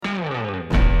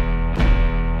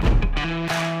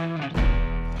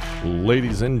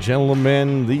Ladies and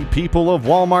gentlemen, the people of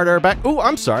Walmart are back. Oh,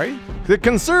 I'm sorry. The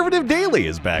Conservative Daily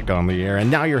is back on the air, and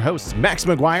now your hosts, Max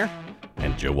McGuire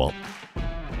and Joe Walt.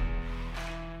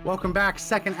 Welcome back.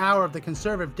 Second hour of the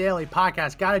Conservative Daily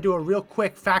podcast. Got to do a real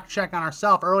quick fact check on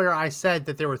ourselves. Earlier, I said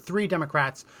that there were 3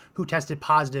 Democrats who tested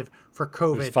positive for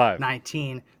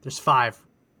COVID-19. There's 5.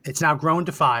 It's now grown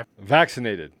to 5.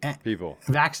 Vaccinated people.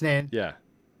 Vaccinated. Yeah.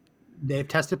 They've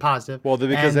tested positive. Well,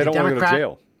 because they don't want to go to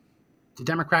jail. The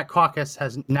Democrat caucus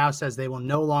now says they will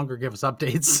no longer give us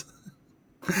updates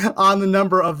on the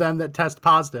number of them that test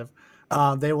positive.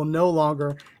 They will no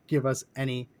longer give us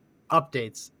any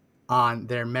updates on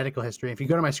their medical history. If you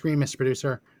go to my screen, Mr.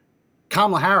 Producer,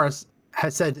 Kamala Harris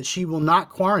has said that she will not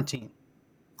quarantine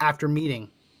after meeting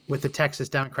with the Texas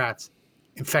Democrats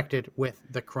infected with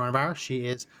the coronavirus. She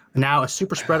is now a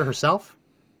super spreader herself.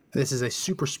 This is a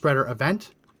super spreader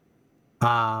event.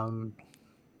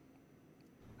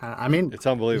 I mean, it's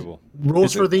unbelievable.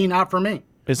 Rules for thee, not for me.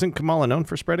 Isn't Kamala known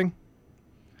for spreading?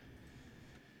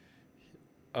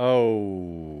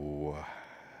 Oh,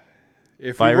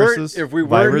 if viruses? we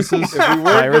weren't going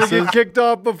to get kicked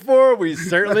off before, we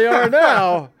certainly are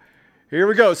now. Here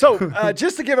we go. So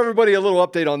just to give everybody a little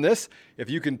update on this,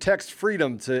 if you can text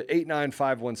FREEDOM to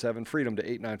 89517, FREEDOM to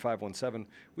 89517,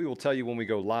 we will tell you when we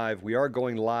go live. We are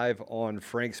going live on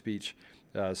Frank Speech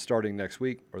starting this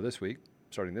week.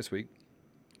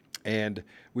 And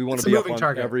we want to be up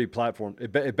on every platform.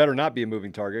 It better not be a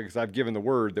moving target because I've given the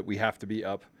word that we have to be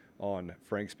up on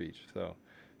Frank Speech. So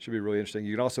it should be really interesting.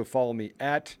 You can also follow me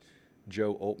at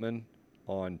Joe Oltman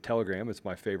on Telegram. It's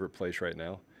my favorite place right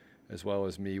now, as well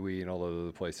as MeWe and all those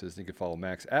other places. You can follow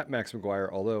Max at Max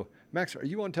McGuire. Although, Max, are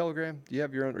you on Telegram? Do you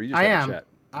have your own? Or you just have a chat?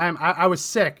 I was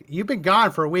sick. You've been gone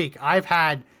for a week. I've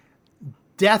had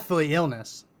deathly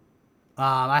illness.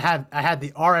 I had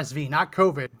the RSV, not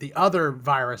COVID, the other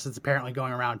virus that's apparently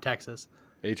going around Texas.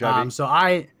 HIV?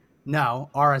 RSV. No.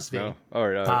 All right,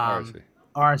 RSV.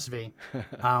 RSV,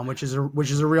 which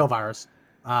is a real virus.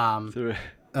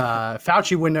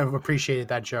 Fauci wouldn't have appreciated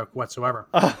that joke whatsoever.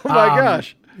 Oh my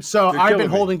gosh. So I've been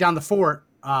holding down the fort,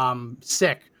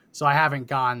 sick. So I haven't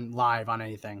gone live on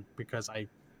anything because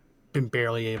I've been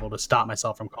barely able to stop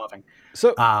myself from coughing.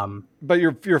 So, but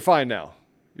you're fine now.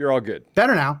 You're all good.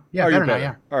 Better now. Yeah, better now.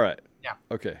 Yeah. All right. Yeah.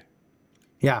 Okay.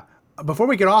 Yeah. Before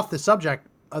we get off the subject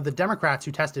of the Democrats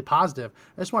who tested positive,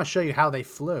 I just want to show you how they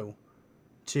flew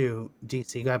to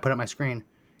D.C. Go ahead, put up my screen.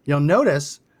 You'll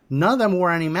notice none of them wore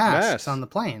any masks on the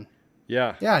plane.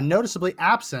 Yeah. Yeah, noticeably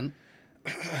absent.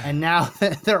 And now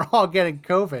they're all getting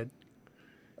COVID.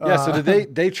 Yeah, so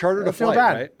did they chartered a flight,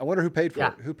 bad. right? I wonder who paid for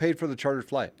it. Who paid for the chartered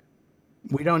flight?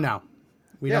 We don't know.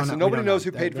 So nobody knows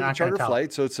who paid for the charter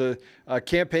flight. So it's a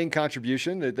campaign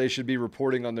contribution that they should be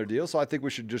reporting on their deal. So I think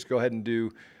we should just go ahead and do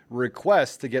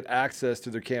requests to get access to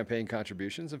their campaign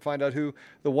contributions and find out who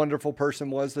the wonderful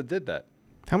person was that did that.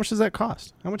 How much does that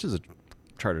cost? How much is a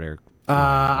chartered air?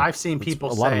 I've seen people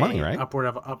say a lot of money, right? upward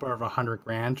of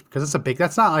 $100,000 because it's big.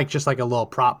 That's not like just like a little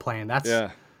prop plane. That's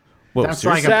Whoa, that's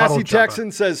like a Sassy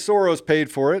Texan says Soros paid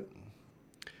for it.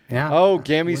 Yeah. Oh,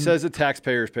 Gammy says the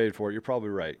taxpayers paid for it. You're probably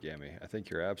right, Gammy. I think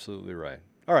you're absolutely right.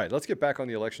 All right, let's get back on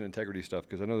the election integrity stuff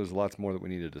because I know there's lots more that we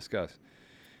need to discuss.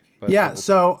 But,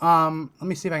 so let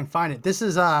me see if I can find it. This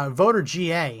is Voter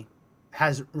GA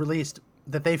has released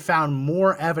that they found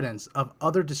more evidence of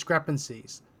other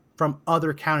discrepancies from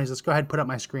other counties. Let's go ahead and put up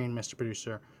my screen, Mr.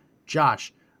 Producer.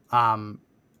 Josh, and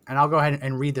I'll go ahead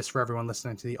and read this for everyone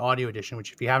listening to the audio edition,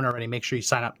 which if you haven't already, make sure you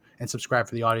sign up and subscribe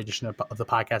for the audio edition of the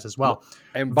podcast as well.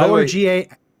 And by the way, GA,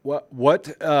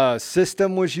 what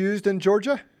system was used in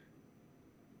Georgia?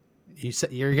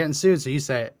 You're getting sued, so you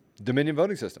say it. Dominion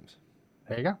voting systems.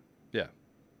 There you go. Yeah.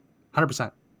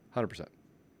 100%. 100%.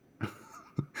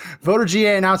 Voter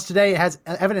GA announced today it has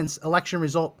evidence election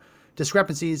result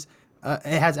discrepancies.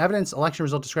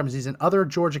 In other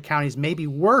Georgia counties may be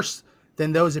worse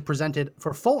than those it presented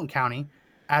for Fulton County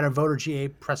at a Voter GA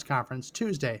press conference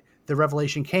Tuesday. The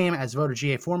revelation came as Voter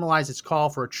GA formalized its call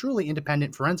for a truly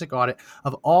independent forensic audit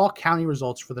of all county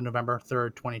results for the November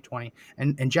 3rd, 2020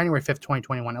 and January 5th,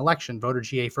 2021 election. Voter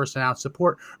GA first announced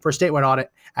support for a statewide audit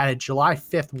at a July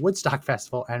 5th Woodstock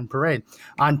Festival and Parade.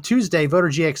 On Tuesday, Voter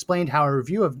GA explained how a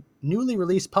review of newly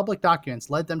released public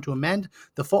documents led them to amend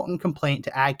the Fulton complaint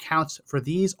to add counts for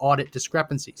these audit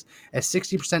discrepancies. A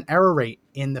 60% error rate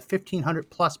in the 1,500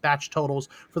 plus batch totals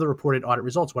for the reported audit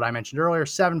results. What I mentioned earlier,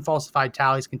 7 falsified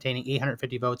tallies containing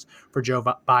 850 votes for Joe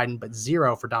Biden, but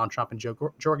 0 for Donald Trump and Joe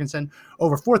Jorgensen.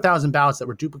 Over 4,000 ballots that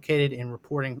were duplicated in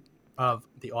reporting of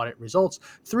the audit results.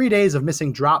 3 days of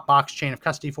missing Dropbox chain of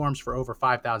custody forms for over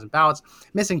 5,000 ballots,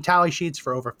 missing tally sheets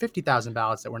for over 50,000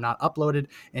 ballots that were not uploaded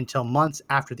until months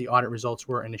after the audit results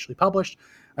were initially published.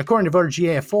 According to Voter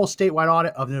GA, a full statewide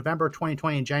audit of November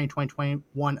 2020 and January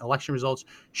 2021 election results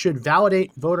should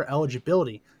validate voter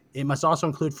eligibility. It must also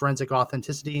include forensic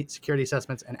authenticity, security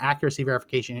assessments, and accuracy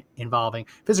verification involving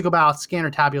physical ballots,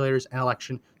 scanner tabulators, and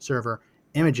election server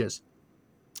images.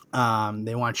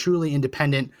 They want a truly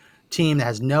independent team that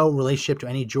has no relationship to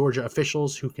any Georgia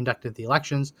officials who conducted the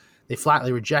elections. They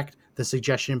flatly reject the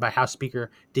suggestion by House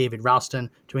Speaker David Ralston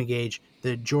to engage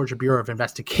the Georgia Bureau of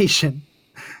Investigation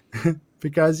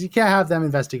because you can't have them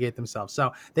investigate themselves.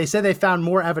 So they said they found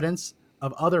more evidence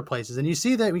of other places. And you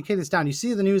see that, we take this down, you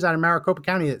see the news out of Maricopa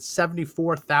County that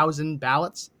 74,000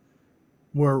 ballots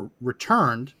were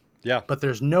returned, but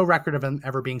there's no record of them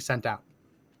ever being sent out.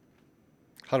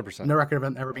 100%. No record of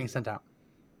them ever being sent out.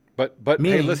 But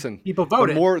hey, listen, people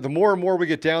voted. The more and more we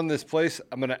get down this place,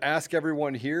 I'm going to ask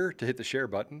everyone here to hit the share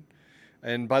button.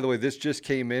 And by the way, this just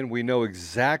came in. We know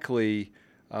exactly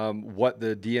what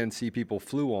the DNC people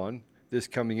flew on. This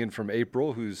coming in from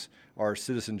April, who's our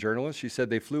citizen journalist. She said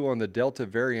they flew on the Delta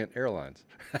variant airlines.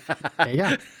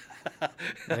 Yeah.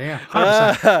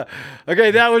 100%.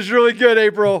 Okay, that was really good,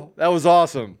 April. That was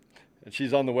awesome. And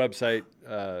she's on the website.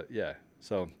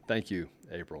 So thank you,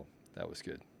 April. That was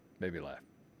good. Made me laugh.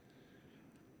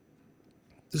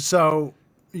 So,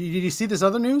 did you see this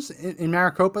other news in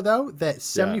Maricopa, though, that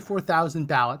 74,000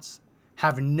 ballots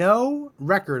have no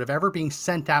record of ever being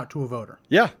sent out to a voter?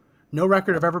 Yeah. No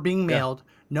record of ever being mailed,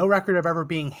 no record of ever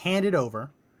being handed over,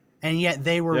 and yet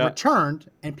they were returned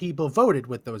and people voted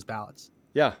with those ballots.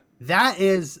 Yeah. That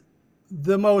is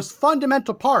the most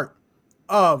fundamental part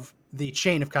of the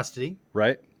chain of custody.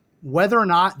 Right. Whether or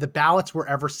not the ballots were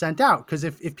ever sent out. Because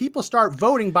if people start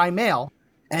voting by mail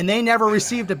and they never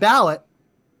received a ballot,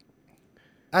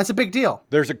 that's a big deal.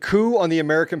 There's a coup on the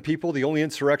American people. The only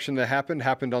insurrection that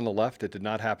happened on the left. It did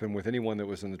not happen with anyone that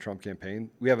was in the Trump campaign.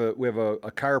 We have a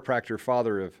chiropractor,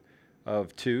 father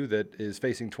of two, that is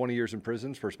facing 20 years in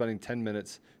prison for spending 10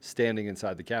 minutes standing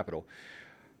inside the Capitol.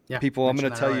 Yeah, people, I'm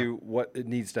going to tell you what it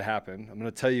needs to happen. I'm going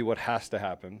to tell you what has to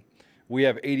happen. We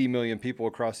have 80 million people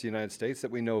across the United States that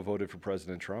we know voted for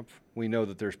President Trump. We know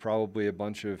that there's probably a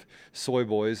bunch of soy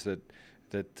boys that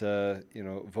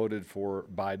voted for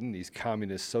Biden, these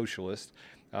communist socialists.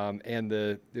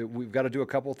 We've got to do a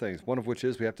couple things, one of which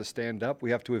is we have to stand up.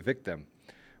 We have to evict them.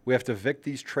 We have to evict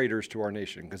these traitors to our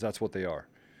nation, because that's what they are.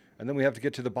 And then we have to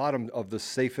get to the bottom of the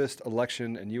safest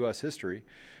election in U.S. history,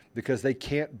 because they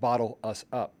can't bottle us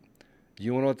up.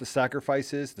 You want to know what the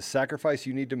sacrifice is? The sacrifice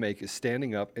you need to make is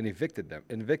standing up and evicting them.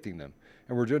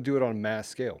 And we're going to do it on a mass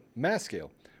scale. Mass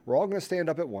scale. We're all going to stand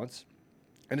up at once.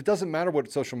 And it doesn't matter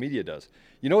what social media does.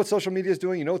 You know what social media is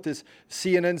doing? You know what this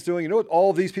CNN's doing? You know what all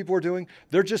of these people are doing?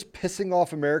 They're just pissing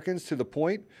off Americans to the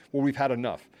point where we've had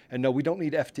enough. And no, we don't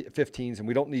need F-15s and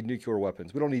we don't need nuclear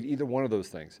weapons. We don't need either one of those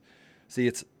things. See,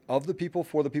 it's of the people,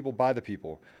 for the people, by the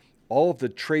people. All of the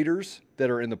traitors that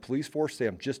are in the police force say,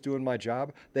 I'm just doing my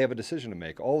job, they have a decision to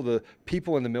make. All of the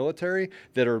people in the military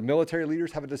that are military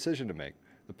leaders have a decision to make.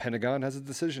 The Pentagon has a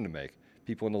decision to make.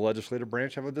 People in the legislative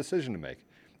branch have a decision to make.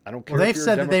 I don't care. Well, they've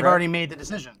said that they've already made the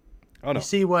decision. Oh, no. You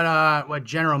see what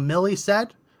General Milley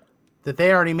said? That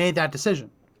they already made that decision.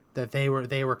 That they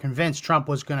were convinced Trump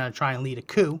was going to try and lead a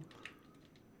coup.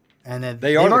 And that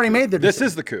they've already made the decision.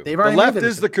 This is the coup. The left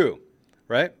is the coup,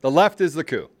 right? The left is the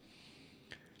coup.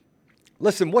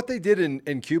 Listen, what they did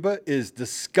in Cuba is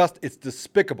it's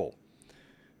despicable.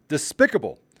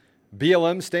 Despicable.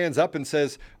 BLM stands up and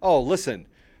says, oh, listen,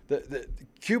 the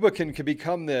Cuba can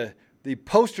become the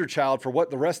poster child for what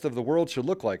the rest of the world should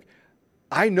look like.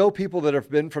 I know people that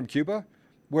have been from Cuba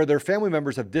where their family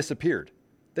members have disappeared.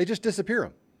 They just disappear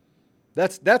them.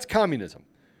 That's communism.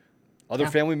 Other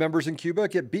family members in Cuba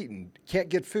get beaten, can't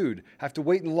get food, have to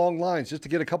wait in long lines just to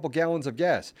get a couple gallons of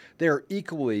gas. They are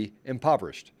equally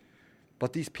impoverished.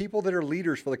 But these people that are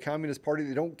leaders for the Communist Party,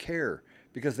 they don't care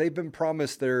because they've been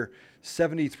promised their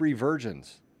 73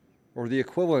 virgins or the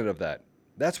equivalent of that.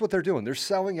 That's what they're doing. They're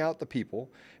selling out the people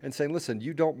and saying, listen,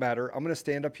 you don't matter. I'm going to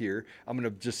stand up here. I'm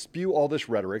going to just spew all this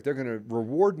rhetoric. They're going to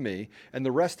reward me, and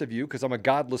the rest of you, because I'm a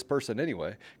godless person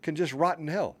anyway, can just rot in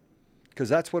hell, because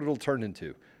that's what it'll turn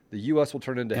into. The U.S. will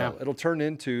turn into hell. It'll turn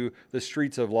into the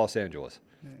streets of Los Angeles.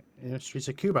 In the streets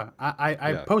of Cuba.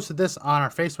 I posted this on our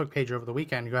Facebook page over the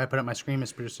weekend. Go ahead and put up my screen,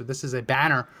 Mr. Producer. This is a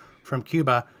banner from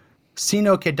Cuba. Si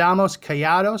no quedamos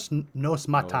callados, nos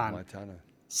matan.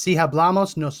 Si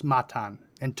hablamos, nos matan.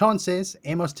 Entonces,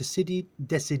 hemos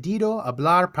decidido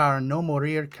hablar para no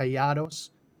morir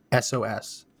callados.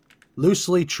 SOS.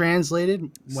 Loosely translated,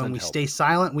 when we stay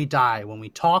silent, we die. When we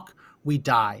talk, we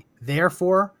die.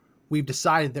 Therefore, we've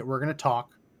decided that we're going to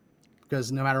talk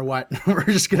because no matter what, we're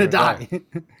just going to die.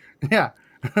 Yeah.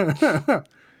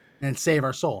 And save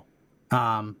our soul.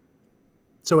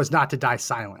 So it's not to die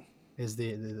silent is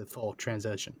the full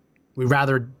transition. We'd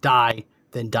rather die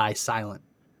than die silent.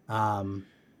 That's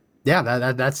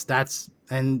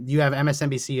and you have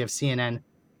MSNBC, you have CNN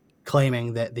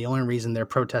claiming that the only reason they're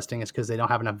protesting is because they don't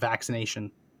have enough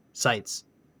vaccination sites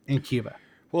in Cuba.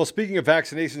 Well, speaking of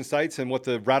vaccination sites and what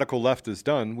the radical left has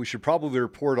done, we should probably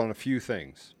report on a few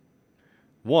things.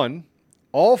 One,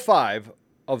 all 5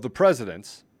 of the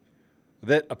presidents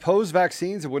that oppose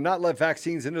vaccines and would not let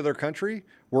vaccines into their country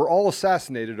were all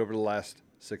assassinated over the last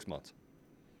 6 months.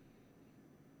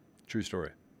 True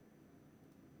story.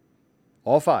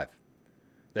 All 5.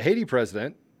 The Haiti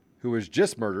president, who was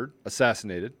just murdered,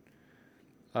 assassinated,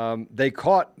 they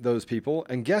caught those people,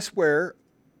 and guess where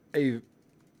a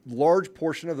large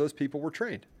portion of those people were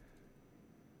trained?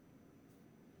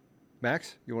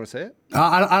 Max, you want to say it?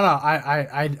 I don't know.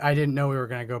 I didn't know we were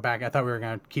going to go back. I thought we were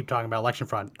going to keep talking about election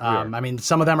fraud. I mean,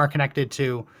 some of them are connected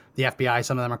to the FBI.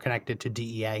 Some of them are connected to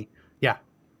DEA. Yeah.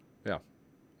 Yeah.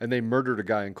 And they murdered a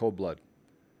guy in cold blood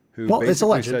who it's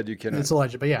alleged. Said you cannot. It's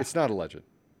alleged, but yeah. It's not alleged.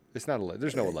 It's not alleged.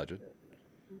 There's no alleged.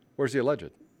 Where's the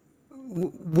alleged?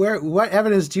 What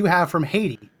evidence do you have from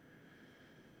Haiti?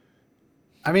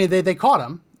 I mean, they caught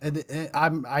him.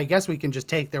 I guess we can just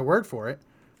take their word for it.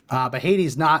 But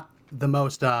Haiti's not the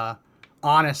most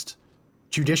honest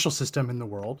judicial system in the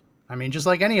world. I mean, just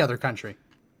like any other country.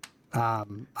 I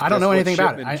don't know anything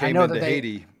about it. I know that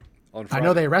Haiti on Friday. I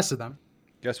know they arrested them.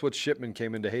 Guess what shipment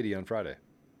came into Haiti on Friday?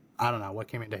 I don't know what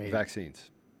came into Haiti.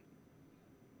 Vaccines.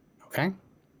 Okay.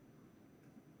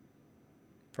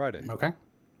 Friday. Okay.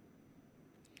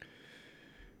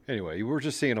 Anyway, we're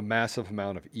just seeing a massive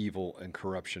amount of evil and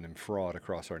corruption and fraud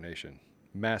across our nation.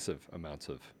 Massive amounts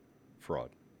of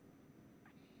fraud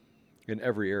in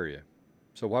every area.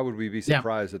 So why would we be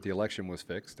surprised that the election was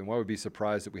fixed? And why would we be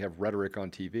surprised that we have rhetoric on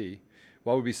TV?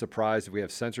 Why would we be surprised if we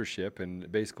have censorship and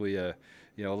basically,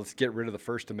 let's get rid of the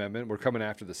First Amendment. We're coming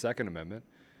after the Second Amendment.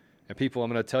 And people,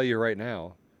 I'm going to tell you right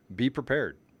now, be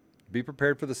prepared. Be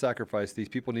prepared for the sacrifice. These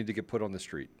people need to get put on the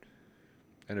street.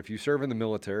 And if you serve in the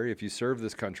military, if you serve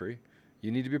this country,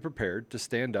 you need to be prepared to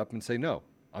stand up and say, no,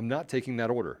 I'm not taking that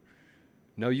order.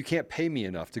 No, you can't pay me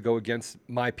enough to go against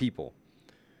my people.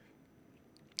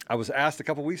 I was asked a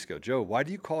couple weeks ago, Joe, why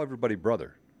do you call everybody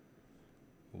brother?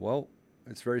 Well,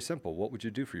 it's very simple. What would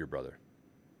you do for your brother?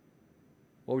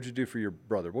 What would you do for your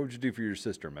brother? What would you do for your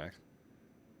sister, Max?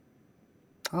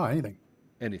 Oh, anything.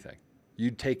 Anything.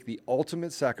 You'd take the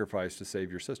ultimate sacrifice to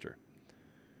save your sister.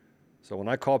 So when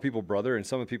I call people brother, and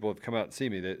some of the people have come out and see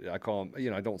me, that I call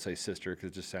them, I don't say sister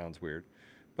because it just sounds weird.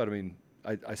 But I mean,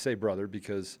 I say brother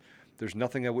because there's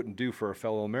nothing I wouldn't do for a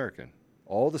fellow American.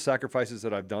 All the sacrifices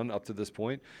that I've done up to this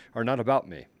point are not about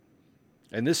me.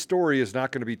 And this story is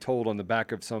not going to be told on the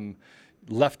back of some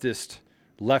leftist,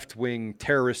 left-wing,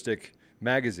 terroristic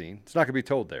magazine. It's not going to be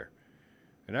told there.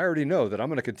 And I already know that I'm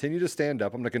going to continue to stand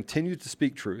up. I'm going to continue to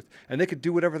speak truth. And they could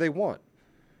do whatever they want.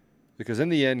 Because in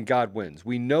the end, God wins.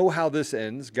 We know how this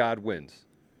ends. God wins.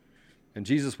 And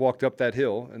Jesus walked up that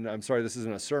hill. And I'm sorry, this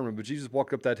isn't a sermon, but Jesus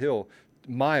walked up that hill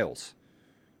miles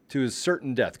to his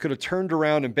certain death. Could have turned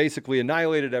around and basically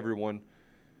annihilated everyone.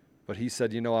 But he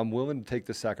said, I'm willing to take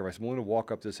this sacrifice. I'm willing to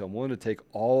walk up this hill. I'm willing to take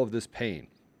all of this pain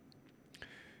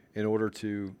in order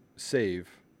to save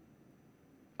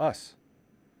us.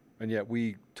 And yet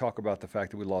we talk about the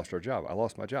fact that we lost our job. I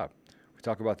lost my job. We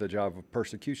talk about the job of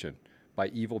persecution by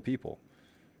evil people.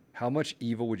 How much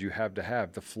evil would you have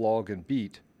to flog and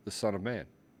beat the Son of Man?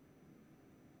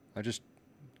 I'm just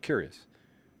curious.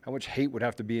 How much hate would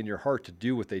have to be in your heart to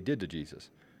do what they did to Jesus?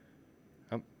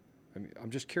 I'm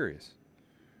just curious.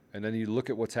 And then you look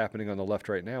at what's happening on the left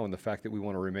right now and the fact that we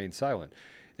want to remain silent.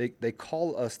 They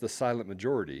call us the silent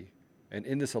majority. And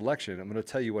in this election, I'm going to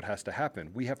tell you what has to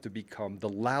happen. We have to become the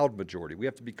loud majority. We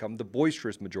have to become the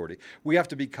boisterous majority. We have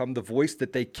to become the voice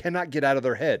that they cannot get out of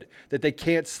their head, that they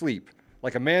can't sleep.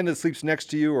 Like a man that sleeps next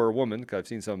to you, or a woman, because I've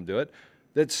seen some do it,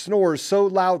 that snores so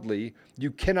loudly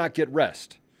you cannot get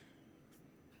rest.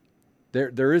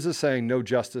 There is a saying, no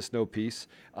justice, no peace.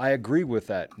 I agree with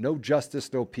that. No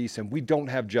justice, no peace. And we don't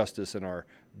have justice in our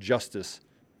justice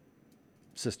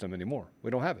system anymore.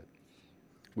 We don't have it.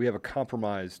 We have a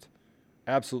compromised,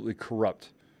 absolutely corrupt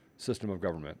system of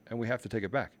government, and we have to take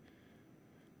it back.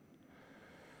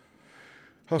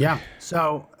 Okay. Yeah.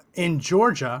 So in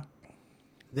Georgia,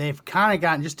 they've kind of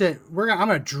gotten I'm going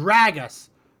to drag us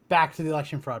back to the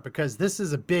election fraud because this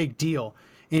is a big deal.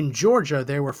 In Georgia,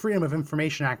 there were Freedom of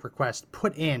Information Act requests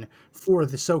put in for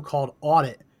the so-called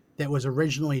audit that was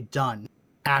originally done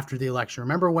after the election.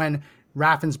 Remember when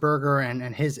Raffensperger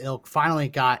and his ilk finally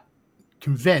got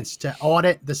convinced to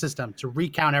audit the system, to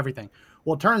recount everything?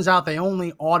 Well, it turns out they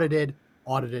only audited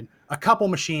a couple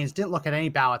machines, didn't look at any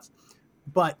ballots.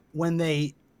 But when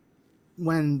they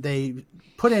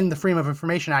put in the Freedom of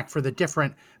Information Act for the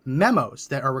different memos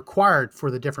that are required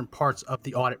for the different parts of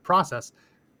the audit process,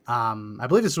 I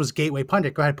believe this was Gateway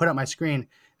Pundit. Go ahead, put up my screen.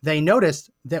 They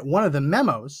noticed that one of the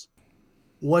memos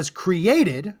was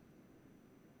created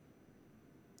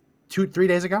 3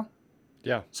 days ago.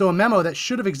 Yeah. So a memo that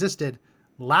should have existed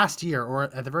last year, or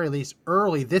at the very least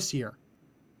early this year,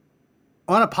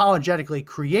 unapologetically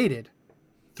created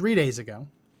 3 days ago.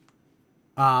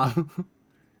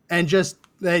 And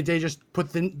they just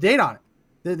put the date on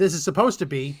it. This is supposed to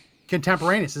be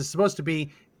contemporaneous. This is supposed to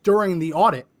be during the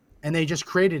audit, and they just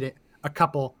created it a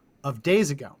couple of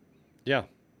days ago. Yeah.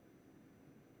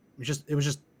 It was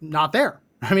just not there.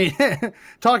 I mean,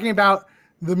 talking about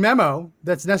the memo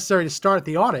that's necessary to start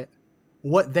the audit,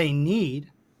 what they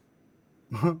need,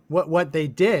 what they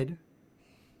did,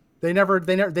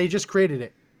 they just created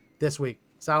it this week.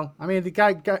 So, I mean, the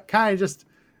guy got kind of just,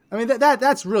 I mean,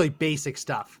 that's really basic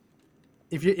stuff.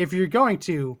 If you're going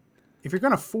to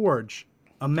forge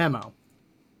a memo,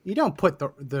 you don't put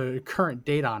the current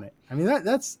date on it. I mean,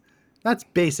 that's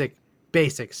basic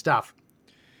stuff.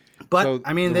 But so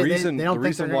I mean, they don't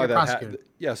think they're going to prosecute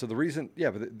it. So the reason,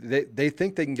 but they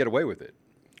think they can get away with it.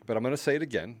 But I'm going to say it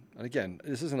again and again.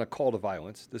 This isn't a call to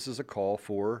violence. This is a call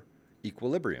for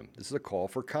equilibrium. This is a call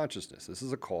for consciousness. This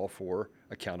is a call for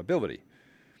accountability.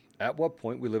 At what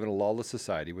point we live in a lawless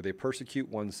society where they persecute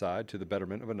one side to the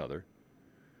betterment of another,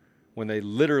 when they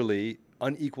literally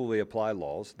unequally apply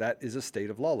laws, that is a state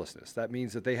of lawlessness. That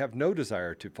means that they have no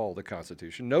desire to follow the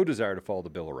Constitution, no desire to follow the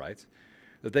Bill of Rights,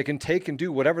 that they can take and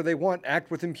do whatever they want,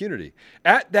 act with impunity.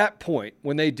 At that point,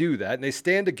 when they do that and they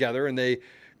stand together and they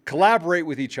collaborate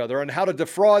with each other on how to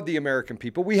defraud the American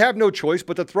people, we have no choice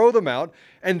but to throw them out.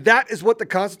 And that is what the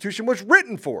Constitution was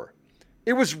written for.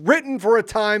 It was written for a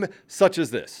time such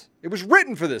as this. It was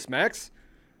written for this, Max.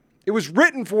 It was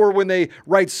written for when they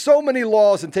write so many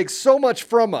laws and take so much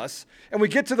from us, and we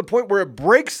get to the point where it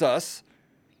breaks us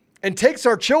and takes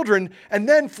our children and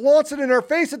then flaunts it in our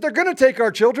face that they're going to take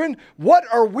our children. What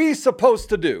are we supposed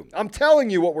to do? I'm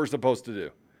telling you what we're supposed to do.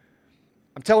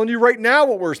 I'm telling you right now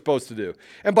what we're supposed to do.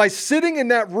 And by sitting in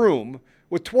that room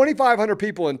with 2,500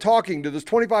 people and talking to those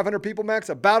 2,500 people, Max,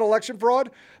 about election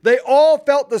fraud, they all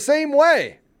felt the same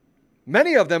way.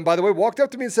 Many of them, by the way, walked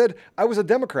up to me and said, I was a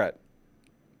Democrat.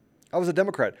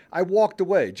 I walked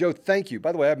away. Joe, thank you.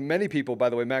 By the way, I have many people, by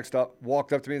the way, Max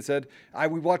walked up to me and said,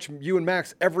 we watch you and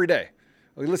Max every day.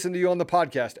 We listen to you on the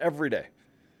podcast every day.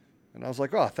 And I was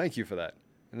like, oh, thank you for that.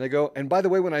 And they go, and by the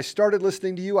way, when I started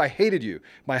listening to you, I hated you.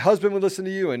 My husband would listen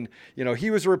to you, and he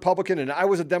was a Republican, and I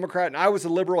was a Democrat, and I was a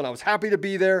liberal, and I was happy to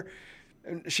be there.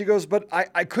 And she goes, but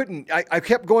I couldn't. I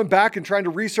kept going back and trying to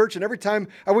research, and every time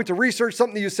I went to research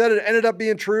something that you said, it ended up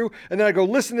being true. And then I go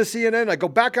listen to CNN, I go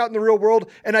back out in the real world,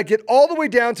 and I get all the way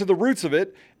down to the roots of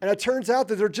it, and it turns out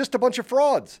that they're just a bunch of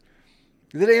frauds.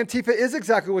 That Antifa is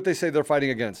exactly what they say they're fighting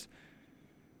against.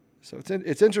 So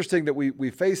it's interesting that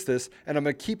we face this, and I'm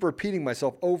going to keep repeating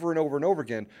myself over and over and over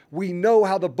again. We know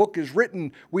how the book is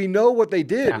written. We know what they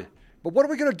did. But what are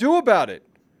we going to do about it?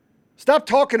 Stop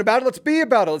talking about it. Let's be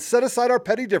about it. Let's set aside our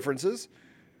petty differences.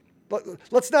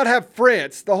 Let's not have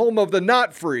France, the home of the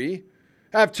not free,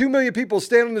 have 2 million people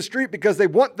stand on the street because they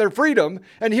want their freedom.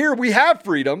 And here we have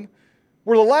freedom.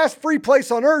 We're the last free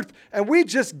place on earth, and we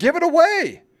just give it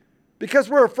away because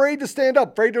we're afraid to stand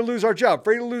up, afraid to lose our job,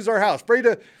 afraid to lose our house, afraid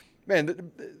to...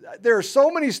 Man, there are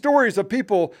so many stories of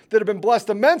people that have been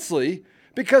blessed immensely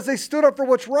because they stood up for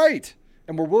what's right.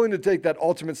 And we're willing to take that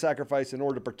ultimate sacrifice in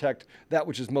order to protect that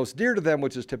which is most dear to them,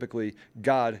 which is typically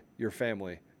God, your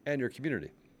family, and your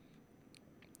community,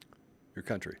 your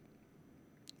country.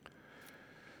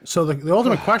 So the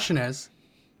ultimate question is,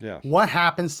 what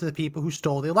happens to the people who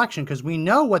stole the election? Because we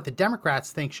know what the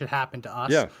Democrats think should happen to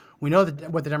us. Yeah. We know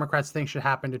what the Democrats think should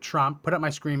happen to Trump. Put up my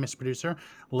screen, Mr. Producer.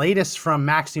 Latest from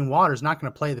Maxine Waters. Not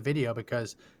going to play the video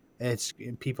because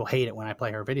people hate it when I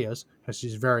play her videos because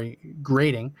she's very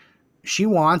grating. She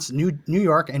wants New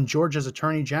York and Georgia's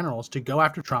attorney generals to go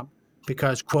after Trump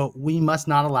because, quote, we must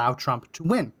not allow Trump to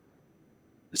win.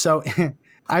 So,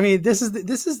 I mean, this is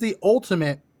the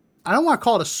ultimate. I don't want to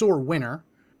call it a sore winner,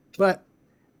 but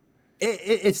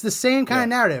it's the same kind of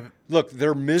narrative. Look,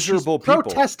 they're miserable people.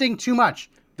 Protesting too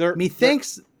much.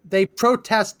 Methinks they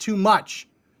protest too much.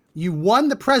 You won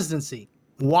the presidency.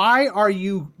 Why are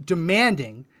you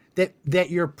demanding that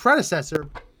your predecessor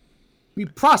be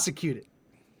prosecuted.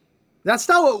 That's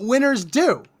not what winners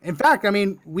do. In fact, I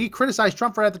mean, we criticized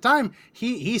Trump for it at the time.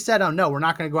 He said, "Oh no, we're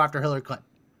not going to go after Hillary Clinton.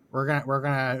 We're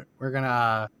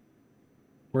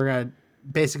gonna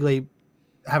basically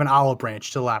have an olive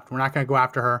branch to the left. We're not going to go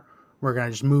after her. We're going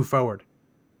to just move forward."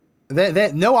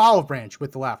 No olive branch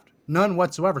with the left, none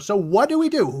whatsoever. So what do we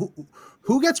do?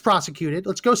 Who gets prosecuted?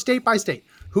 Let's go state by state.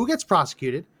 Who gets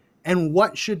prosecuted, and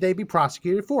what should they be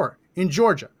prosecuted for? In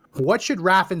Georgia, what should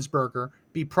Raffensperger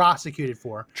be prosecuted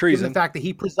for? Treason. Given the fact that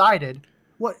he presided.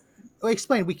 What?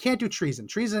 Explain. We can't do treason.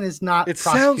 Treason is not. It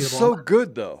sounds so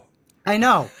good, though. I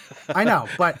know,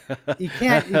 but you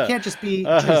can't just be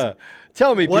treason.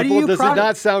 Tell me, people, does it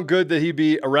not sound good that he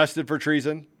be arrested for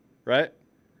treason? Right?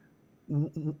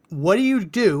 What do you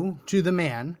do to the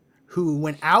man who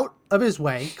went out of his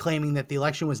way claiming that the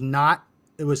election was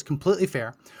completely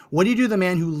fair? What do you do to the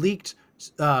man who leaked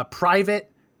private,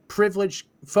 privileged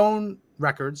phone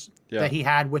records that he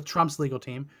had with Trump's legal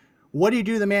team? What do you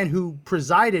do to the man who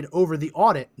presided over the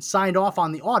audit, signed off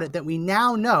on the audit that we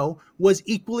now know was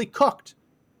equally cooked,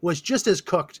 was just as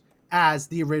cooked as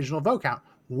the original vote count?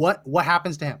 What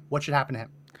happens to him? What should happen to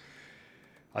him?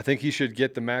 I think he should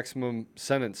get the maximum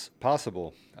sentence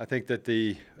possible. I think that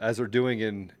as they're doing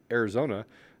in Arizona,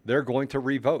 they're going to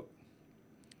revote.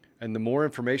 And the more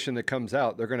information that comes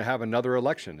out, they're going to have another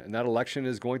election. And that election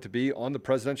is going to be on the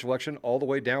presidential election all the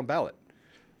way down ballot.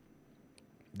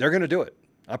 They're going to do it.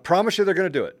 I promise you they're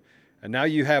going to do it. And now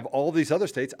you have all these other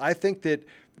states. I think that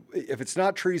if it's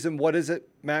not treason, what is it,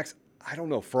 Max? I don't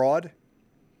know. Fraud,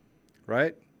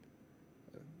 right?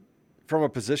 From a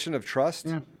position of trust.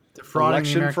 Yeah. Defrauding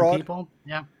election the American fraud. People.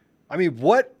 Yeah. I mean,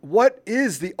 what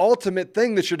is the ultimate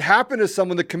thing that should happen to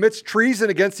someone that commits treason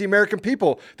against the American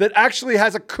people, that actually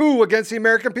has a coup against the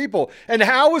American people? And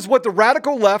how is what the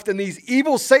radical left and these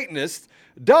evil Satanists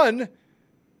done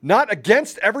not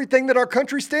against everything that our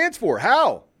country stands for?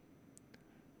 How?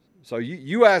 So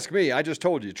you ask me, I just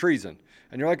told you, treason.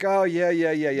 And you're like, oh, yeah.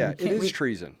 It is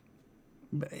treason.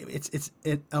 It's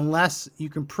unless you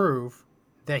can prove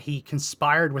that he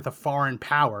conspired with a foreign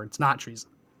power, it's not treason.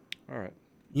 All right.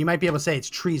 You might be able to say it's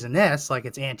treasonous, like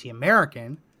it's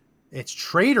anti-American, it's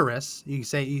traitorous. You can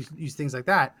say use things like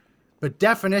that, but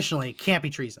definitionally it can't be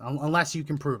treason unless you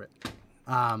can prove it.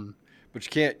 But you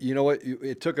can't. You know what?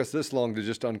 It took us this long to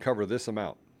just uncover this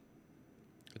amount.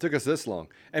 It took us this long.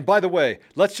 And by the way,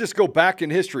 let's just go back in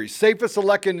history. Safest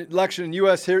election in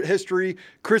U.S. history.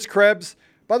 Chris Krebs.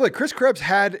 By the way, Chris Krebs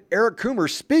had Eric Coomer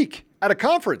speak at a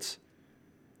conference.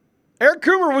 Eric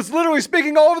Coomer was literally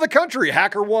speaking all over the country.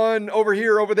 HackerOne, over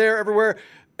here, over there, everywhere,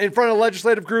 in front of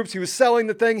legislative groups. He was selling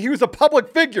the thing. He was a public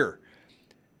figure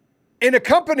in a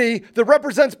company that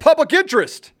represents public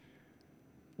interest.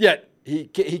 Yet he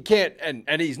can't,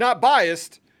 and he's not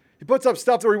biased. He puts up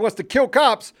stuff where he wants to kill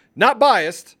cops. Not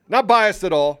biased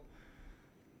at all.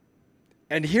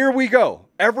 And here we go.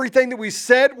 Everything that we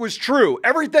said was true.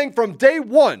 Everything from day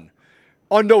one.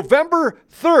 On November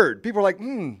 3rd, people are like,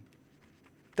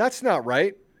 that's not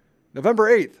right. November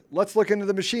 8th, let's look into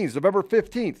the machines. November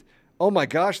 15th, oh my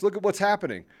gosh, look at what's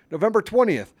happening. November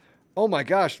 20th, oh my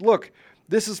gosh, look,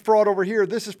 this is fraud over here.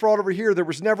 This is fraud over here. There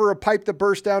was never a pipe that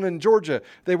burst down in Georgia.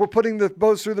 They were putting the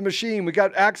votes through the machine. We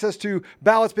got access to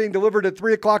ballots being delivered at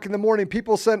 3 o'clock in the morning,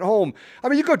 people sent home. I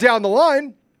mean, you go down the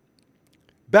line,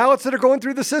 ballots that are going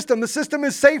through the system. The system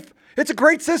is safe. It's a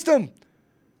great system.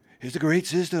 It's a great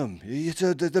system. It's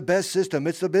the best system.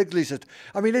 It's the bigly system.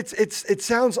 I mean, it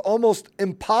sounds almost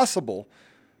impossible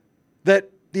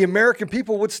that the American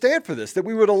people would stand for this, that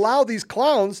we would allow these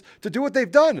clowns to do what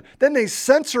they've done. Then they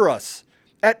censor us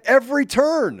at every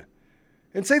turn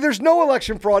and say there's no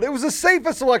election fraud. It was the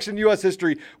safest election in U.S.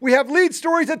 history. We have lead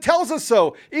stories that tells us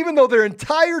so, even though their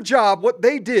entire job, what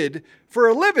they did for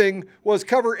a living, was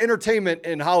cover entertainment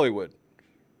in Hollywood.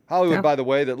 Hollywood, by the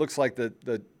way, that looks like the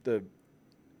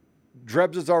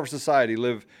Drebs of our society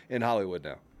live in Hollywood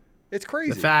now. It's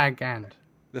crazy. The fag end.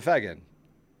 The fag end.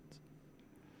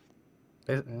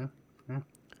 Yeah.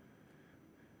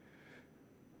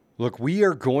 Look, we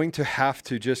are going to have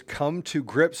to just come to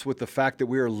grips with the fact that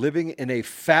we are living in a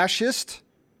fascist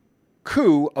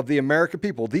coup of the American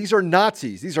people. These are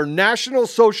Nazis. These are National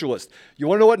Socialists. You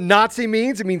want to know what Nazi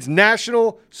means? It means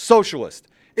National Socialist.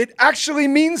 It actually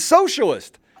means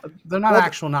socialist. They're not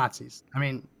actual Nazis. I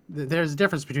mean, there's a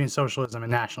difference between socialism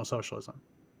and National Socialism.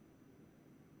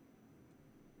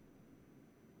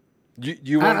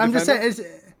 You want to I'm just saying.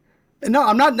 No,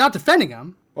 I'm not defending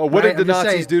them. Well, what did the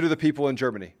Nazis do to the people in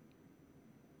Germany?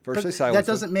 First, they silenced them. That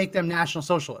doesn't make them National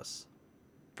Socialists.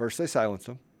 First, they silenced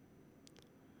them.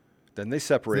 Then they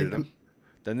separated them.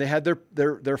 Then they had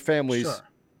their families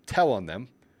tell on them.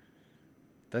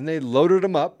 Then they loaded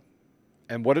them up.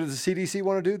 And what did the CDC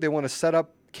want to do? They want to set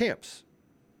up camps,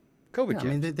 COVID camps. I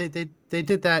mean, they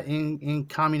did that in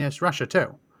communist Russia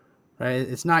too, right?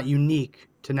 It's not unique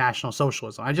to National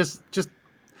Socialism. I just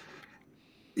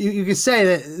you can say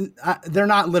that they're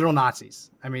not literal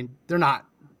Nazis. I mean, they're not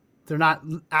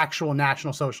actual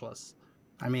National Socialists.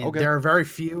 I mean, there are very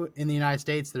few in the United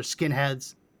States. They're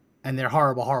skinheads, and they're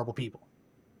horrible, horrible people.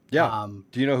 Yeah.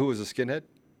 Do you know who was a skinhead?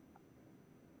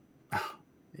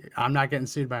 I'm not getting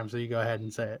sued by him, so you go ahead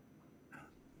and say it.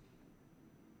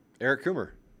 Eric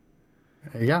Coomer.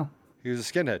 There you go. He was a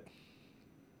skinhead.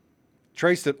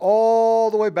 Traced it all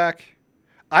the way back.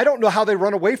 I don't know how they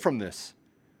run away from this.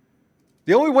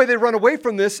 The only way they run away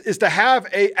from this is to have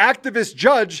an activist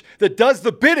judge that does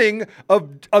the bidding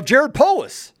of Jared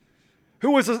Polis,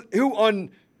 who on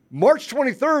March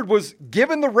 23rd was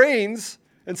given the reins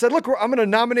and said, look, I'm going to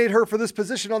nominate her for this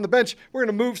position on the bench. We're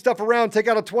going to move stuff around, take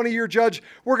out a 20-year judge.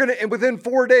 We're going to, and within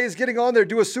 4 days getting on there,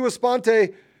 do a sua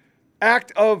sponte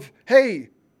act of, hey,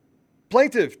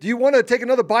 plaintiff, do you want to take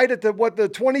another bite at what the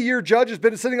 20-year judge has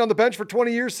been sitting on the bench for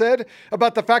 20 years said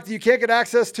about the fact that you can't get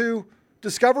access to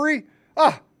discovery?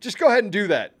 Just go ahead and do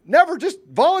that. Never, just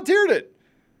volunteered it.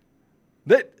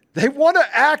 They want to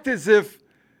act as if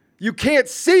you can't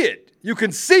see it. You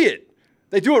can see it.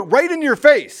 They do it right in your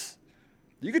face.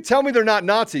 You can tell me they're not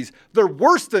Nazis. They're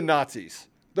worse than Nazis.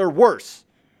 They're worse.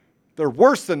 They're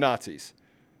worse than Nazis.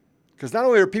 Because not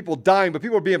only are people dying, but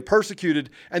people are being persecuted,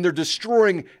 and they're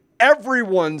destroying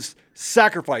everyone's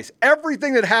sacrifice.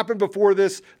 Everything that happened before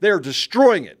this, they're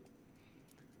destroying it.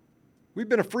 We've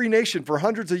been a free nation for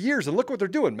hundreds of years, and look what they're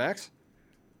doing, Max.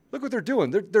 Look what they're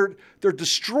doing. They're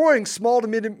destroying small to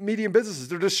medium businesses.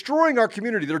 They're destroying our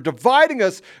community. They're dividing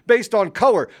us based on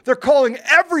color. They're calling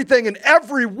everything and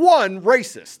everyone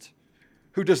racist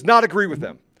who does not agree with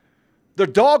them. The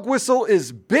dog whistle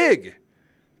is big.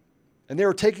 And they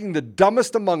are taking the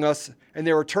dumbest among us and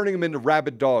they are turning them into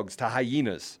rabid dogs, to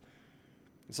hyenas.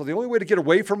 And so the only way to get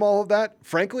away from all of that,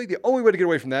 frankly, the only way to get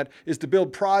away from that is to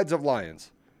build prides of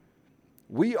lions.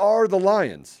 We are the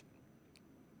lions.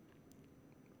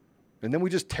 And then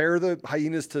we just tear the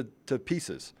hyenas to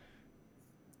pieces.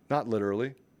 Not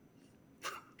literally.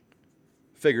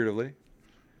 Figuratively.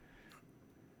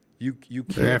 You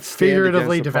can't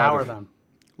figuratively devour them.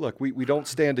 Look, we don't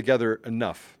stand together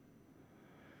enough.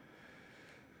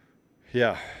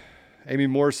 Yeah. Amy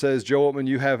Moore says, Joe Oatman,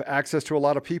 you have access to a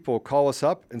lot of people. Call us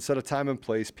up and set a time and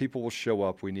place. People will show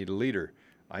up. We need a leader.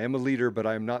 I am a leader, but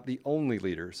I am not the only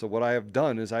leader. So what I have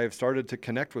done is I have started to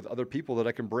connect with other people that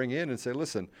I can bring in and say,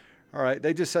 listen, all right,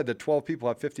 they just said that 12 people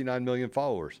have 59 million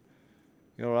followers.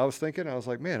 You know what I was thinking? I was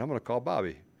like, man, I'm going to call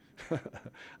Bobby. I'm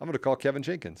going to call Kevin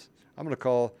Jenkins. I'm going to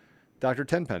call Dr.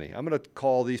 Tenpenny. I'm going to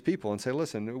call these people and say,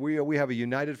 listen, we have a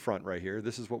united front right here.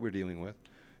 This is what we're dealing with.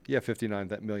 You have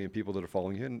 59 million people that are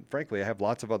following you. And frankly, I have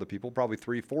lots of other people, probably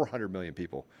 400 million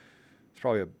people. It's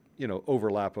probably a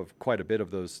overlap of quite a bit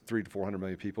of those 300 to 400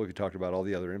 million people if you talked about all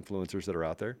the other influencers that are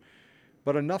out there.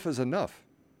 But enough is enough.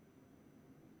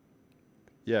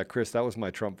 Yeah, Chris, that was my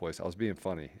Trump voice. I was being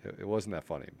funny. It wasn't that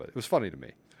funny, but it was funny to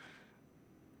me.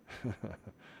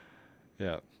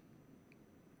 Yeah.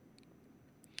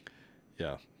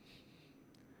 Yeah.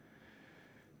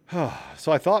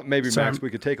 So I thought maybe, Max, we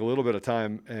could take a little bit of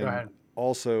time and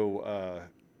also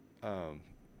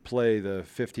play the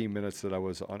 15 minutes that I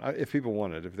was on. If people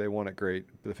want it, if they want it, great.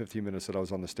 The 15 minutes that I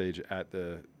was on the stage at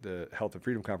the Health and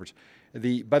Freedom Conference.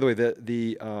 By the way,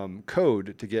 the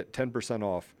code to get 10%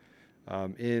 off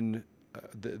in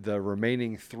the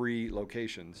remaining 3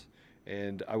 locations,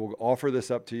 and I will offer this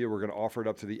up to you. We're going to offer it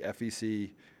up to the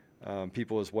FEC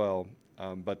people as well.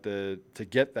 But to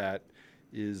get that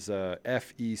is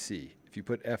FEC. If you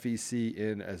put FEC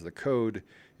in as the code,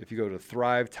 if you go to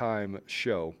Thrive Time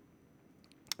Show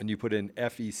and you put in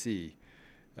FEC,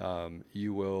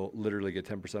 you will literally get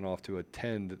 10% off to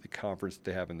attend the conference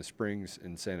they have in the Springs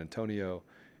in San Antonio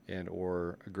and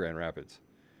or Grand Rapids.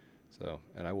 So,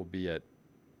 and I will be at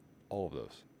all of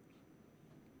those.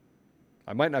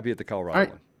 I might not be at the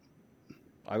Colorado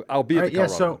one. I'll be at the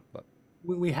Colorado one. But.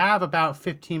 We have about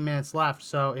 15 minutes left,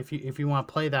 so if you want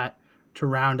to play that to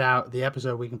round out the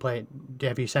episode, we can play it.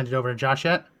 Have you sent it over to Josh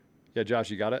yet? Yeah, Josh,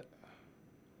 you got it?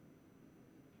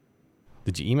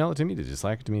 Did you email it to me? Did you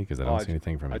Slack it to me? Because I don't see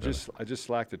anything from it. I just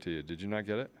Slacked it to you. Did you not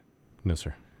get it? No,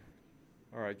 sir.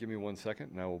 All right, give me 1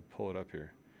 second, and I will pull it up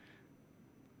here.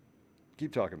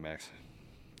 Keep talking, Max.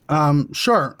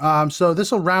 Sure. So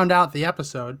this will round out the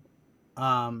episode.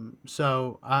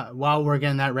 While we're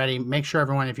getting that ready, make sure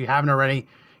everyone, if you haven't already,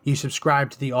 you subscribe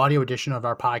to the audio edition of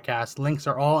our podcast. Links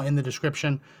are all in the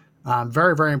description.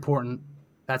 Very, very important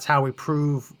That's how we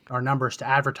prove our numbers to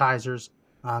advertisers.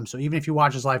 So even if you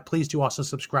watch us live, please do also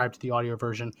subscribe to the audio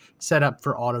version, set up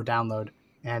for auto download,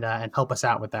 and help us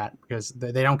out with that, because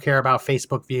they don't care about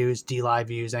Facebook views, DLive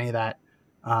views, any of that.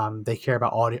 They care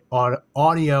about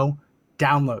audio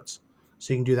downloads.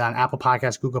 So you can do that on Apple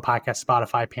Podcasts, Google Podcasts,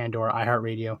 Spotify, Pandora,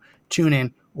 iHeartRadio,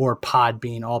 TuneIn, or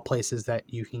Podbean, all places that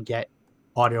you can get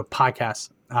audio podcasts.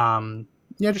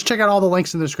 Just check out all the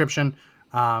links in the description.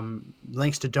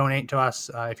 Links to donate to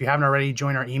us. If you haven't already,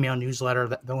 join our email newsletter.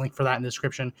 The link for that in the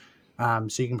description.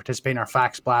 So you can participate in our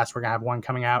Fax Blast. We're going to have one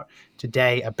coming out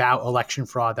today about election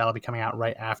fraud. That'll be coming out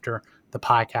right after the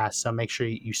podcast. So make sure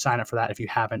you sign up for that if you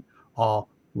haven't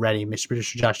already. Mr.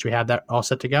 Producer Josh, do we have that all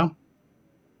set to go?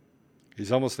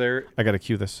 He's almost there. I got to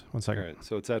cue this. 1 second. All right,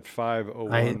 so it's at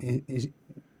 5:01.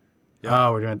 Yeah.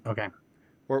 Oh, we're doing okay.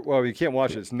 Well, you can't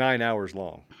watch it. It's 9 hours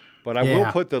long. But I will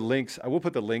put the links. I will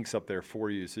put the links up there for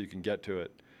you so you can get to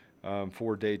it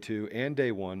for day 2 and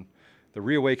day 1. The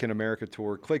Reawaken America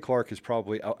tour. Clay Clark is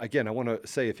probably, again, I want to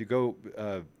say, if you go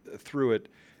through it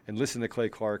and listen to Clay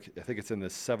Clark, I think it's in the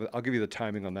 7th. I'll give you the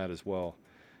timing on that as well.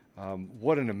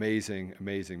 What an amazing,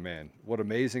 amazing man. What an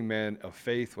amazing man of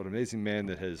faith. What an amazing man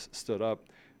that has stood up,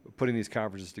 putting these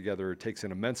conferences together. It takes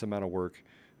an immense amount of work.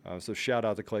 So shout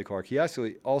out to Clay Clark. He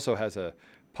actually also has a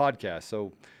podcast.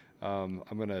 So I'm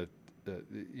going to,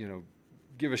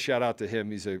 give a shout out to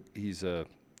him. If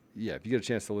you get a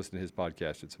chance to listen to his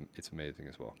podcast, it's amazing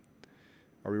as well.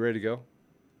 Are we ready to go?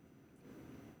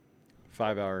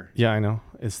 5 hour. Yeah, I know.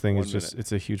 This thing is just,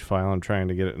 it's a huge file. I'm trying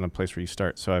to get it in a place where you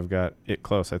start. So I've got it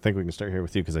close. I think we can start here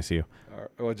with you because I see you.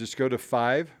 Well, just go to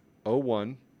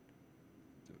 5:01,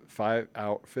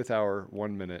 5th hour,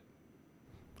 1 minute.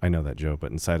 I know that, Joe,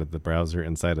 but inside of the browser,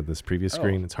 inside of this previous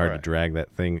screen, it's hard to drag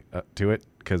that thing up to it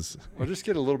because... Well, just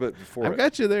get a little bit before I've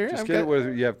got you there. Just get it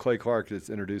where you have Clay Clark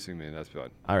that's introducing me, and that's fine.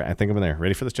 All right, I think I'm in there.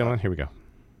 Ready for this, gentlemen? Here we go.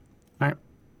 All right.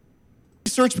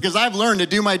 Research, because I've learned to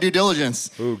do my due diligence,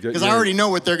 because I already know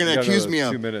what they're going to accuse me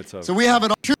of. 2 minutes of. So we have a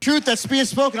truth that's being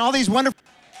spoken, all these wonderful...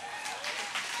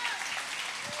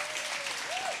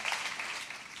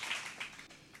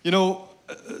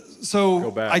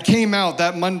 So I came out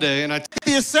that Monday and I took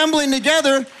the assembling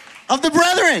together of the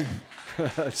brethren.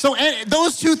 So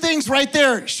those two things right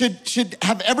there should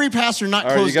have every pastor not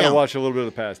close down. You got to watch a little bit of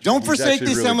the pastor. Don't forsake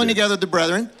the assembling together of the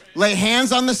brethren. Lay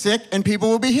hands on the sick and people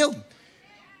will be healed.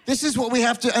 This is what we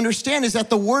have to understand, is that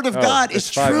the word of God is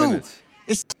true.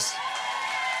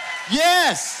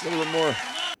 Yes. A little bit more.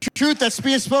 Truth that's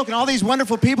being spoken. All these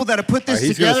wonderful people that have put this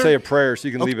he's together. He's going to say a prayer so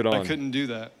you can leave it on. I couldn't do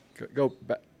that. Go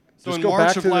back. So in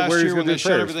March of last year, when they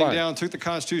shut everything down, took the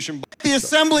Constitution. The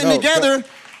assembling together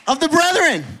of the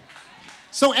brethren.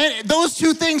 So those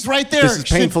two things right there this is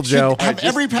painful, Joe. Have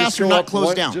every pastor not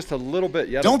close down. Just a little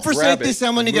bit. Don't forsake the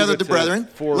assembling together of the brethren.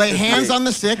 Lay hands on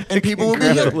the sick, and people will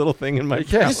be healed. Little thing in my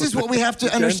This is what we have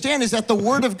to understand, is that the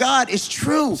word of God is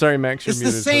true. Sorry, Max, you're muted.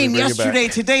 It's the same yesterday,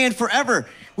 today, and forever.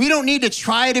 We don't need to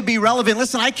try to be relevant.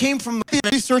 Listen, I came from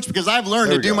research because I've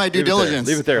learned to do my due diligence.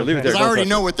 Leave it there. Because I already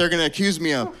know what they're going to accuse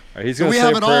me of. He's going to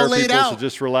say a prayer. People should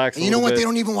just relax a little bit. You know what? They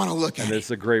don't even want to look at it. And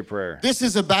it's a great prayer. This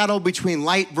is a battle between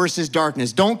light versus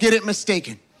darkness. Don't get it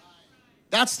mistaken.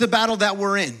 That's the battle that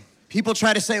we're in. People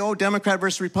try to say, oh, Democrat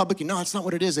versus Republican. No, that's not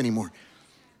what it is anymore.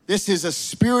 This is a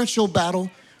spiritual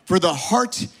battle for the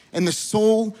heart and the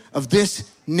soul of this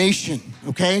nation,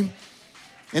 okay?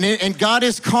 And God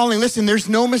is calling. Listen, there's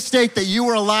no mistake that you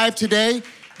are alive today.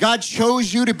 God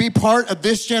chose you to be part of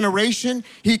this generation.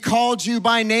 He called you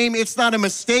by name. It's not a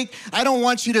mistake. I don't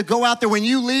want you to go out there. When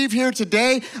you leave here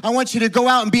today, I want you to go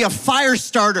out and be a fire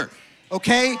starter,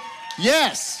 okay?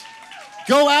 Yes.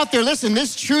 Go out there. Listen,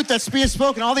 this truth that's being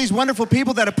spoken, all these wonderful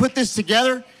people that have put this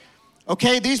together,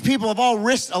 okay? These people have all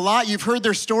risked a lot. You've heard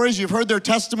their stories. You've heard their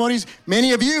testimonies.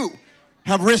 Many of you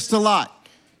have risked a lot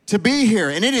to be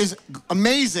here. And it is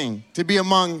amazing to be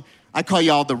among, I call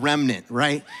y'all the remnant,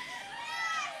 right?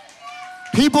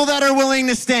 People that are willing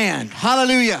to stand.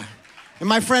 Hallelujah. And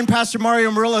my friend, Pastor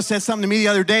Mario Murillo, said something to me the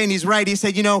other day, and he's right. He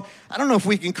said, I don't know if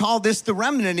we can call this the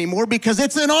remnant anymore because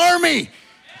it's an army,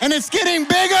 and it's getting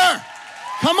bigger.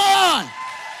 Come on.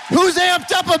 Who's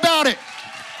amped up about it?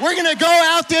 We're going to go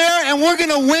out there, and we're going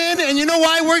to win. And you know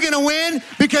why we're going to win?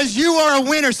 Because you are a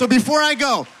winner. So before I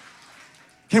go,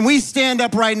 can we stand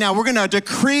up right now? We're going to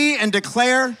decree and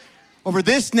declare over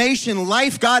this nation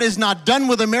life. God is not done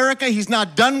with America. He's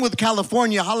not done with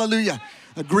California. Hallelujah.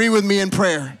 Agree with me in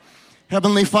prayer.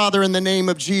 Heavenly Father, in the name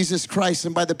of Jesus Christ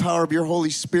and by the power of your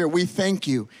Holy Spirit, we thank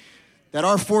you that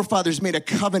our forefathers made a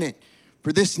covenant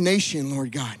for this nation,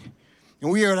 Lord God.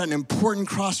 And we are at an important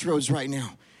crossroads right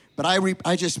now. But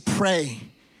I just pray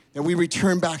that we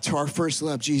return back to our first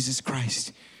love, Jesus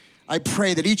Christ. I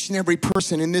pray that each and every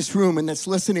person in this room and that's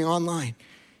listening online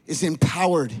is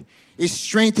empowered, is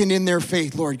strengthened in their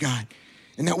faith, Lord God.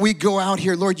 And that we go out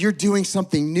here, Lord, you're doing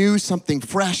something new, something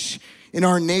fresh in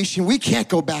our nation. We can't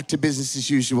go back to business as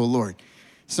usual, Lord.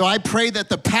 So I pray that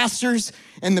the pastors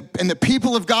and the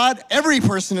people of God, every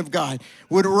person of God,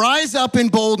 would rise up in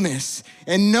boldness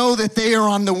and know that they are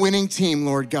on the winning team,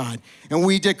 Lord God. And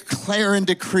we declare and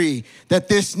decree that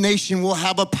this nation will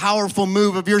have a powerful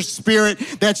move of your spirit,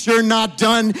 that you're not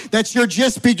done, that you're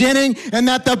just beginning, and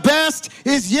that the best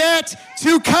is yet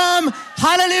to come.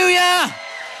 Hallelujah.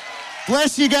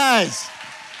 Bless you guys.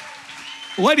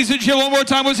 Ladies and gentlemen, one more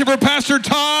time, let's hear for Pastor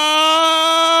Todd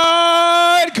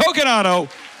Coconato.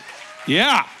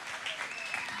 Yeah.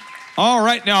 All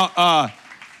right, now,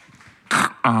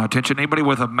 attention, anybody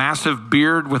with a massive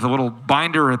beard with a little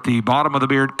binder at the bottom of the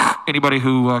beard, anybody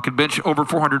who can bench over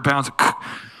 400 pounds,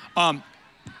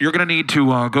 you're going to need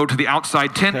to go to the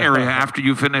outside tent area after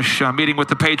you finish meeting with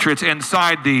the Patriots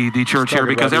inside the church here,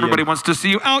 because everybody wants to see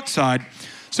you outside.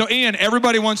 So, Ian,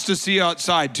 everybody wants to see you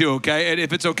outside too, okay? And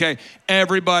if it's okay,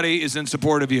 everybody is in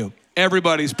support of you.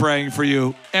 Everybody's praying for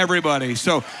you, everybody.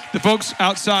 So the folks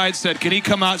outside said, can he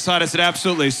come outside? I said,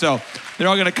 absolutely. So they're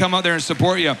all going to come out there and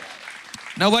support you.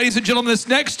 Now, ladies and gentlemen, this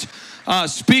next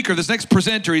speaker, this next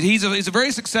presenter, he's a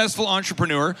very successful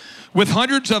entrepreneur with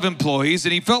hundreds of employees,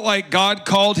 and he felt like God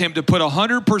called him to put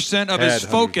 100% of his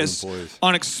focus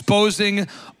on exposing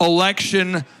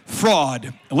election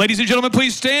fraud. Ladies and gentlemen,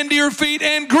 please stand to your feet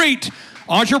and greet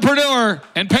entrepreneur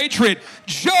and patriot,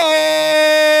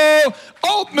 Joe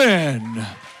Altman. Go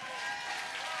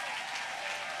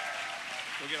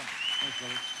get him. Thanks,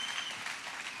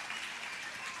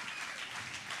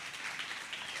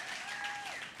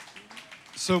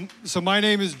 buddy. So my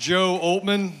name is Joe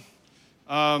Altman.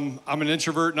 I'm an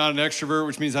introvert, not an extrovert,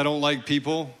 which means I don't like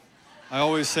people. I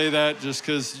always say that just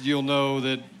because you'll know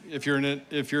that if you're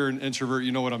an introvert,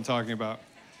 you know what I'm talking about.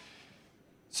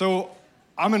 So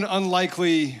I'm an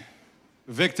unlikely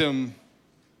victim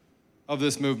of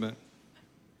this movement.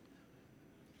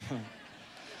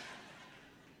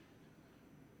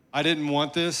 I didn't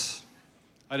want this.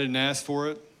 I didn't ask for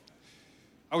it.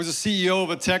 I was a CEO of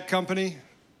a tech company.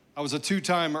 I was a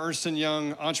 2-time Ernst &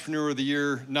 Young Entrepreneur of the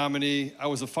Year nominee. I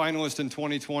was a finalist in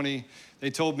 2020. They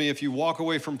told me if you walk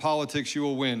away from politics, you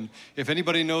will win. If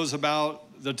anybody knows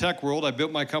about the tech world, I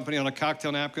built my company on a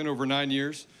cocktail napkin over 9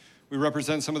 years. We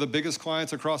represent some of the biggest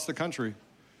clients across the country.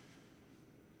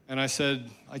 And I said,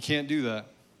 I can't do that.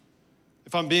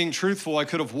 If I'm being truthful, I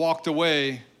could have walked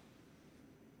away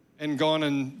and gone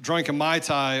and drank a Mai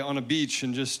Tai on a beach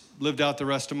and just lived out the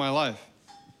rest of my life.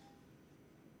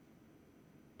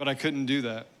 But I couldn't do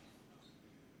that.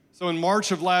 So in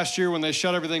March of last year, when they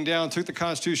shut everything down, took the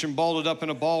Constitution, balled it up in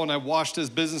a ball, and I watched as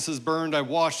businesses burned, I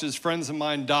watched as friends of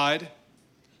mine died,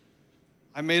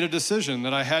 I made a decision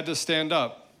that I had to stand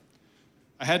up.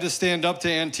 I had to stand up to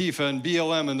Antifa and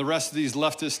BLM and the rest of these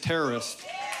leftist terrorists.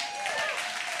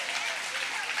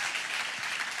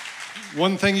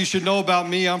 One thing you should know about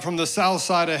me, I'm from the south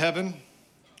side of heaven.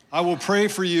 I will pray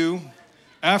for you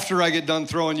after I get done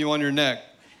throwing you on your neck.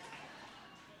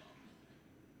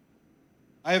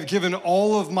 I have given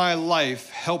all of my life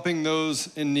helping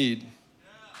those in need.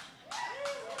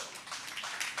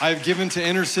 I have given to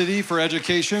inner city for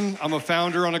education. I'm a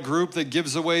founder on a group that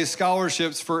gives away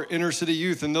scholarships for inner city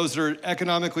youth and those that are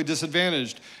economically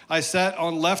disadvantaged. I sat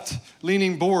on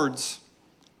left-leaning boards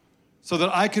so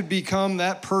that I could become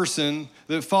that person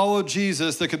that followed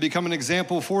Jesus, that could become an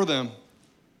example for them.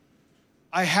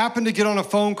 I happened to get on a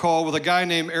phone call with a guy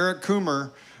named Eric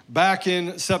Coomer back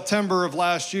in September of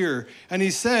last year, and he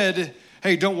said,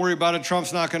 hey, don't worry about it,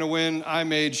 Trump's not gonna win. I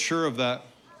made sure of that.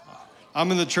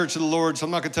 I'm in the Church of the Lord, so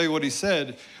I'm not gonna tell you what he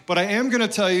said, but I am gonna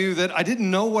tell you that I didn't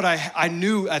know what I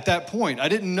knew at that point. I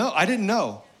didn't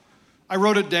know. I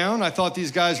wrote it down, I thought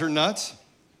these guys are nuts,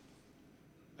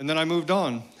 and then I moved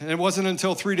on. And it wasn't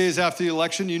until 3 days after the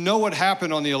election, you know what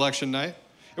happened on the election night.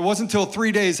 It wasn't until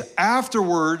 3 days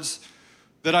afterwards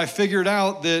that I figured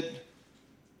out that,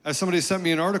 as somebody sent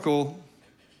me an article,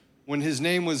 when his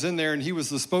name was in there and he was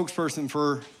the spokesperson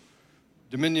for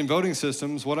Dominion Voting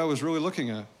Systems, what I was really looking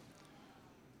at.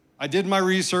 I did my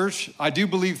research. I do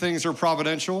believe things are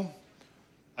providential.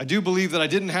 I do believe that I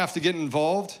didn't have to get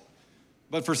involved,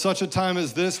 but for such a time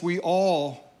as this, we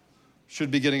all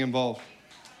should be getting involved.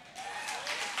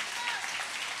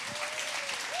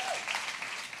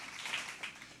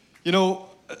 You know,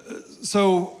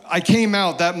 so I came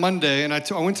out that Monday and I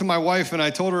went to my wife and I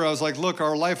told her, I was like, look,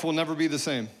 our life will never be the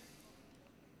same.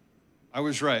 I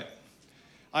was right.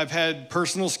 I've had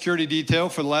personal security detail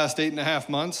for the last 8.5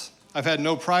 months. I've had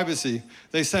no privacy.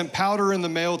 They sent powder in the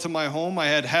mail to my home. I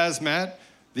had hazmat,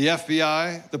 the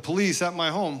FBI, the police at my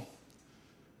home.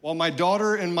 While my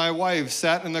daughter and my wife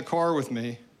sat in the car with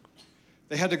me,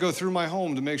 they had to go through my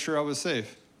home to make sure I was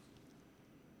safe.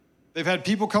 They've had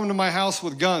people come to my house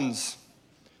with guns.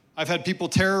 I've had people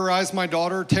terrorize my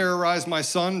daughter, terrorize my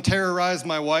son, terrorize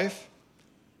my wife.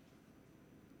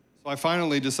 So I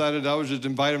finally decided I would just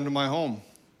invite them to my home.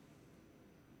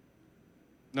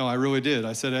 No, I really did.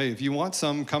 I said, hey, if you want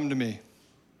some, come to me.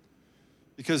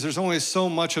 Because there's only so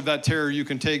much of that terror you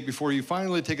can take before you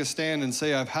finally take a stand and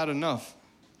say, I've had enough.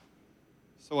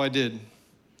 So I did.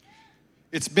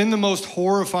 It's been the most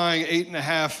horrifying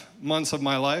 8.5 months of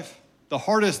my life, the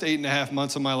hardest 8.5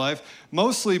 months of my life,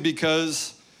 mostly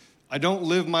because I don't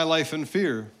live my life in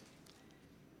fear.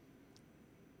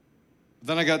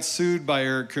 Then I got sued by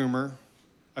Eric Coomer.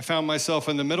 I found myself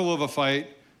in the middle of a fight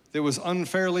that was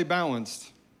unfairly balanced.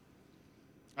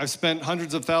 I've spent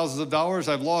hundreds of thousands of dollars.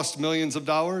 I've lost millions of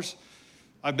dollars.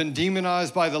 I've been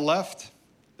demonized by the left.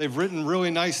 They've written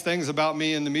really nice things about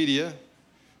me in the media.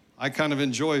 I kind of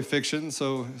enjoy fiction,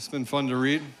 so it's been fun to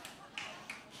read.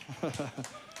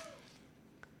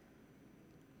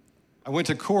 I went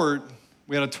to court.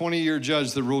 We had a 20-year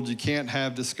judge that ruled you can't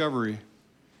have discovery.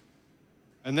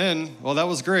 And then, well, that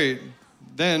was great.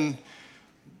 Then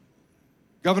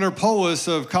Governor Polis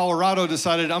of Colorado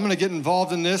decided, I'm going to get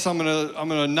involved in this. I'm going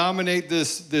to nominate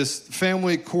this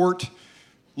family court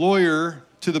lawyer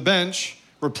to the bench,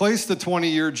 replace the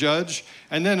 20-year judge,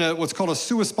 and then what's called a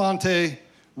sua sponte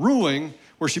ruling,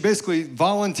 where she basically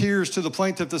volunteers to the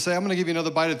plaintiff to say, I'm going to give you another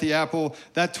bite at the apple.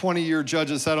 That 20-year judge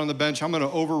that sat on the bench, I'm going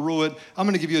to overrule it. I'm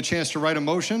going to give you a chance to write a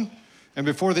motion. And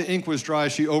before the ink was dry,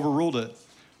 she overruled it.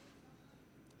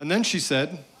 And then she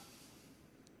said,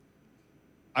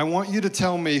 I want you to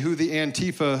tell me who the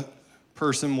Antifa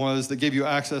person was that gave you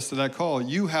access to that call.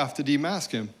 You have to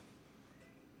demask him.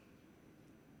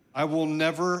 I will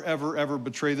never, ever, ever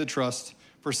betray the trust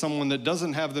for someone that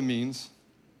doesn't have the means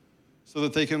so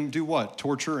that they can do what?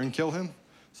 Torture and kill him?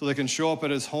 So they can show up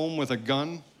at his home with a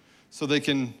gun? So they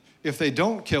can, if they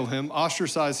don't kill him,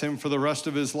 ostracize him for the rest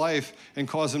of his life and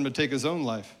cause him to take his own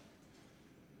life?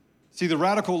 See, the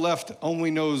radical left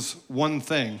only knows one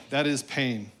thing, that is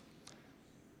pain.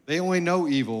 They only know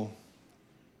evil.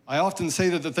 I often say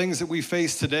that the things that we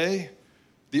face today,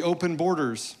 the open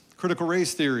borders, critical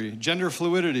race theory, gender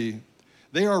fluidity,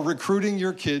 they are recruiting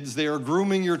your kids, they are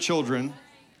grooming your children.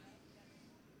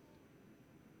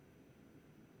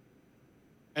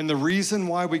 And the reason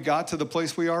why we got to the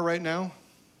place we are right now,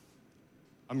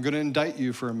 I'm going to indict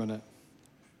you for a minute.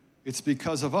 It's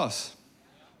because of us.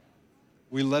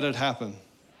 We let it happen.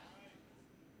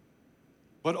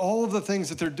 But all of the things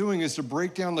that they're doing is to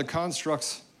break down the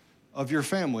constructs of your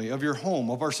family, of your home,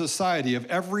 of our society, of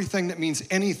everything that means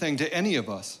anything to any of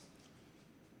us.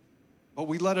 But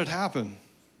we let it happen.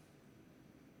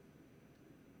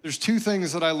 There's two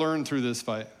things that I learned through this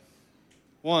fight.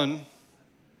 One,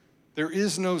 there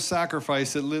is no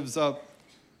sacrifice that lives up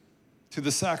to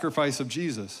the sacrifice of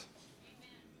Jesus.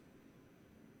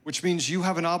 Which means you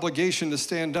have an obligation to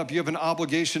stand up. You have an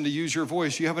obligation to use your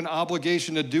voice. You have an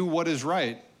obligation to do what is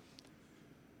right,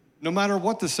 no matter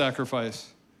what the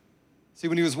sacrifice. See,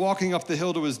 when he was walking up the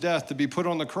hill to his death to be put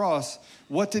on the cross,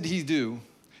 what did he do?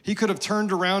 He could have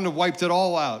turned around and wiped it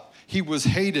all out. He was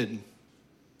hated,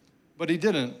 but he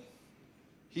didn't.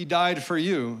 He died for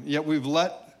you, yet we've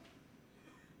let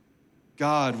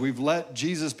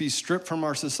Jesus be stripped from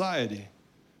our society,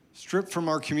 stripped from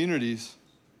our communities.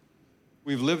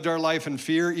 We've lived our life in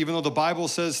fear, even though the Bible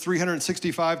says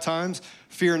 365 times,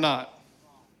 fear not.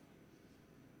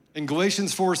 In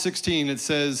Galatians 4:16, it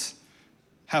says,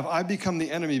 have I become the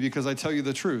enemy because I tell you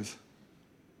the truth?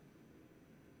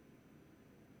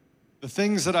 The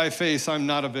things that I face, I'm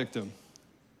not a victim.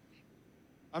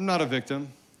 I'm not a victim.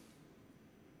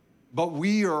 But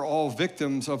we are all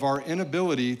victims of our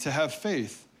inability to have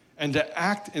faith and to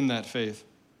act in that faith.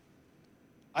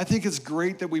 I think it's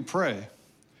great that we pray.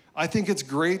 I think it's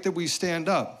great that we stand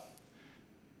up.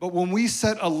 But when we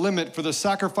set a limit for the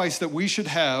sacrifice that we should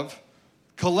have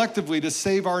collectively to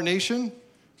save our nation,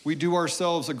 we do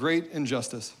ourselves a great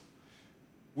injustice.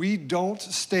 We don't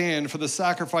stand for the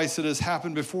sacrifice that has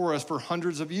happened before us for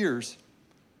hundreds of years.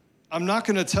 I'm not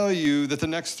going to tell you that the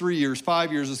next 3 years,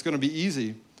 5 years is going to be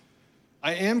easy.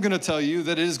 I am going to tell you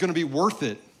that it is going to be worth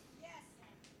it.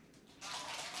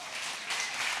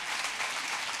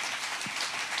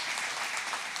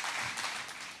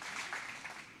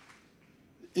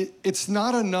 It's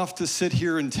not enough to sit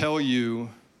here and tell you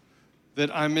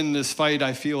that I'm in this fight,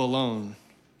 I feel alone.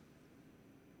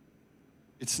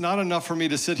 It's not enough for me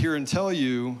to sit here and tell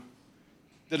you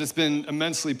that it's been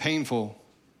immensely painful.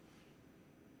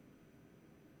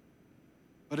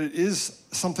 But it is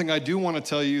something I do want to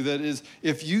tell you, that is,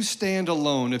 if you stand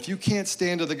alone, if you can't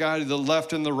stand to the guy to the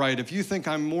left and the right, if you think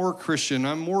I'm more Christian,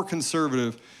 I'm more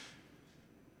conservative,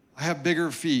 I have bigger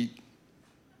feet.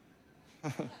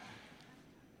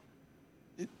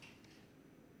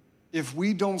 If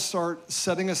we don't start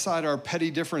setting aside our petty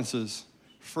differences,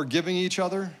 forgiving each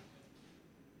other,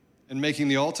 and making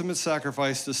the ultimate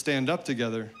sacrifice to stand up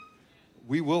together,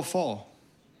 we will fall.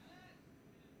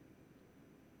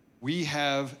 We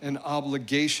have an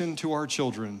obligation to our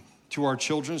children, to our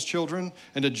children's children,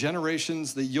 and to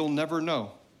generations that you'll never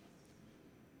know.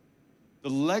 The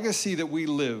legacy that we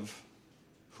live,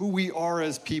 who we are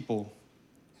as people,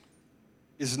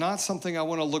 is not something I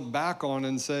want to look back on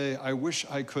and say, I wish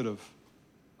I could have.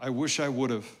 I wish I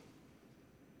would have.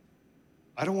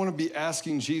 I don't want to be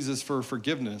asking Jesus for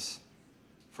forgiveness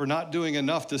for not doing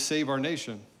enough to save our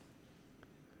nation.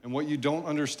 And what you don't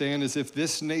understand is, if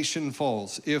this nation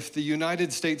falls, if the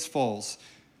United States falls,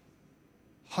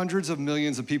 hundreds of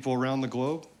millions of people around the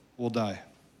globe will die.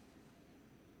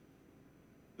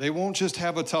 They won't just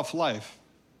have a tough life.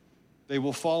 They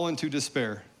will fall into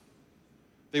despair.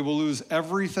 They will lose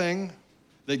everything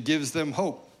that gives them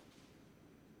hope,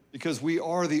 because we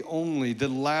are the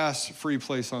last free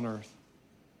place on earth.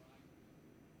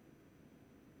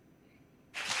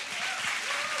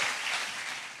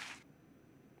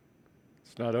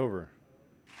 It's not over.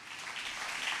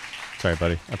 Sorry,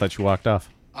 buddy. I thought you walked off.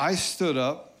 I stood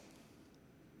up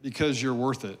because you're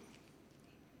worth it.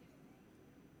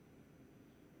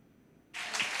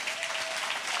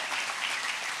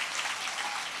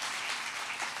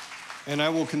 And I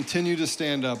will continue to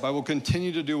stand up. I will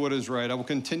continue to do what is right. I will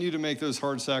continue to make those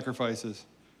hard sacrifices.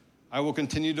 I will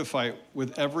continue to fight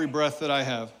with every breath that I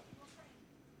have.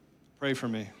 Pray for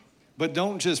me. But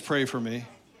don't just pray for me.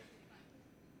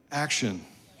 Action.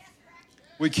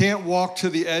 We can't walk to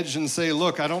the edge and say,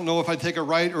 look, I don't know if I take a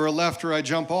right or a left or I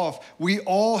jump off. We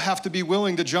all have to be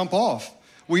willing to jump off.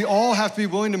 We all have to be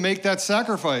willing to make that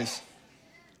sacrifice.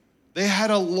 They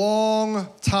had a long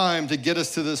time to get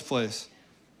us to this place.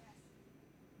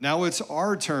 Now it's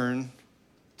our turn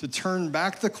to turn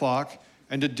back the clock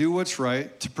and to do what's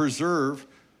right, to preserve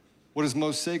what is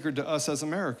most sacred to us as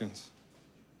Americans.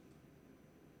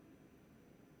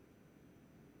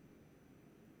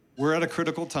 We're at a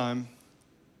critical time,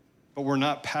 but we're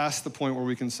not past the point where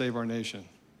we can save our nation.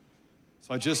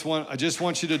 So I just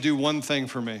want you to do one thing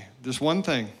for me. Just one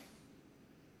thing.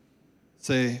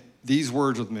 Say these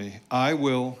words with me. I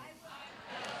will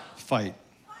fight.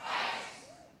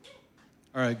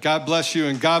 All right, God bless you,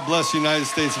 and God bless the United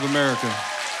States of America.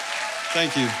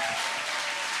 Thank you.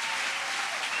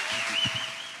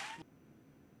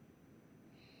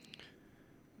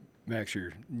 Max,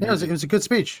 it was a good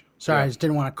speech. Sorry, yeah. I just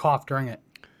didn't want to cough during it.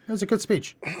 It was a good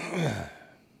speech.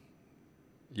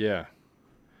 Yeah.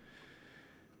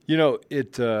 You know,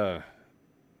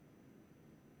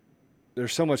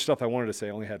 there's so much stuff I wanted to say. I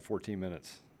only had 14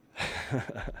 minutes.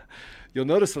 You'll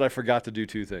notice that I forgot to do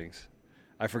two things.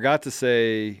 I forgot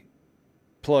to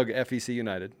plug FEC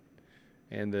United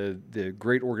and the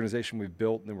great organization we've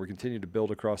built and that we're continuing to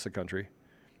build across the country.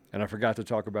 And I forgot to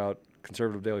talk about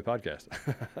Conservative Daily Podcast.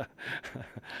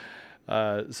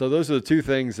 So those are the two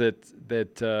things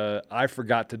that I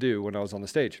forgot to do when I was on the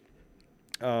stage.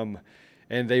 And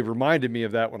they reminded me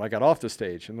of that when I got off the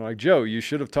stage. And they're like, Joe, you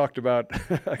should have talked about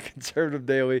Conservative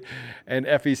Daily and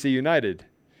FEC United.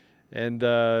 And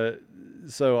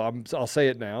so I'll say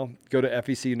it now. Go to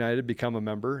FEC United, become a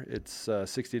member. It's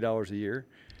 $60 a year.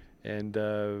 And,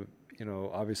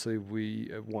 obviously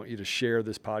we want you to share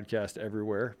this podcast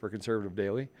everywhere for Conservative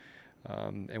Daily.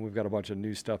 And we've got a bunch of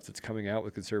new stuff that's coming out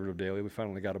with Conservative Daily. We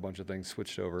finally got a bunch of things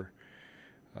switched over.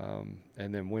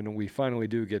 And then when we finally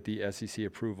do get the SEC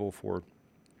approval for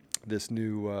this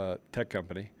new tech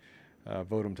company,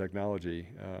 Votum Technology,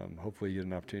 hopefully you get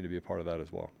an opportunity to be a part of that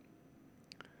as well.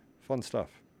 Fun stuff.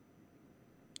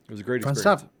 It was a great experience.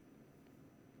 Fun stuff.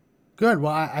 Good.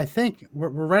 Well, I think we're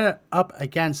right up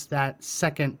against that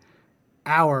second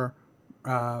hour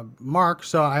mark.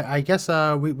 So I guess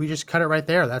we just cut it right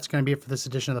there. That's going to be it for this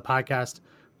edition of the podcast.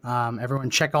 Everyone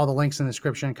check all the links in the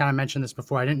description. Kind of mentioned this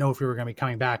before. I didn't know if we were going to be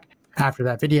coming back after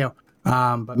that video.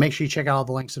 But make sure you check out all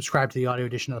the links, subscribe to the audio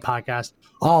edition of the podcast,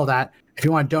 all of that. If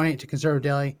you want to donate to Conservative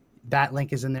Daily, that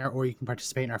link is in there, or you can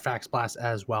participate in our Fax Blast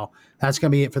as well. That's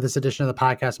going to be it for this edition of the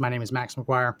podcast. My name is Max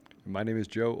McGuire. My name is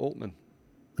Joe Oltman.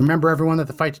 Remember, everyone, that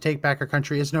the fight to take back our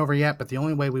country isn't over yet, but the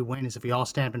only way we win is if we all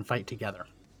stand up and fight together.